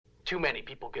Too many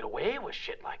people get away with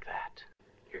shit like that.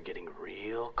 You're getting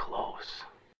real close.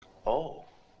 Oh,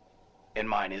 and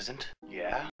mine isn't?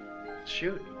 Yeah?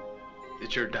 Shoot,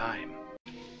 it's your dime.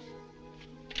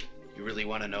 You really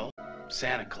want to know?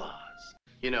 Santa Claus.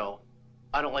 You know,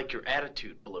 I don't like your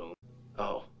attitude, Bloom.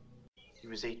 Oh, he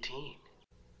was 18.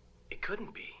 It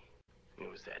couldn't be. It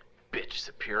was that bitch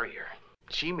Superior.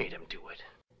 She made him do it.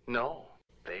 No,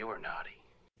 they were naughty.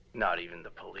 Not even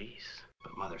the police.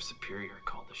 But Mother Superior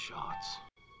called the shots.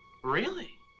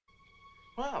 Really?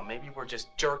 Well, maybe we're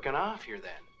just jerking off here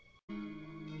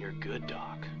then. You're good,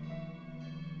 Doc.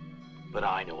 But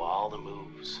I know all the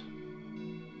moves.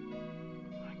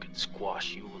 I could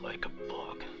squash you like a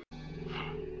bug.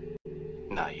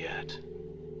 Not yet.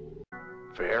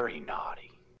 Very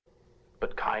naughty.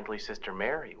 But kindly Sister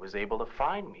Mary was able to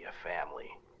find me a family.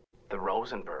 The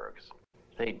Rosenbergs.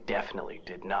 They definitely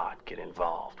did not get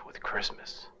involved with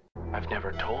Christmas. I've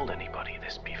never told anybody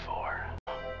this before.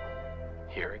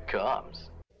 Here it comes.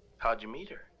 How'd you meet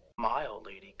her? My old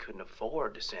lady couldn't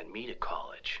afford to send me to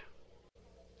college.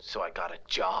 So I got a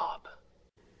job.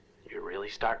 You're really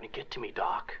starting to get to me,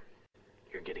 Doc.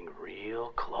 You're getting real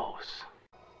close.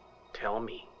 Tell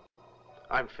me.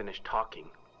 I'm finished talking.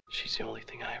 She's the only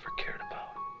thing I ever cared about.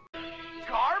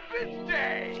 Carpet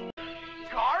Day!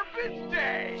 Carpet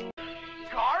Day!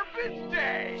 Carpet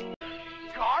Day!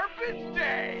 Carpet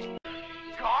Day!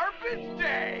 Carpet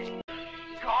Day!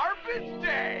 Carpet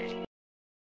Day!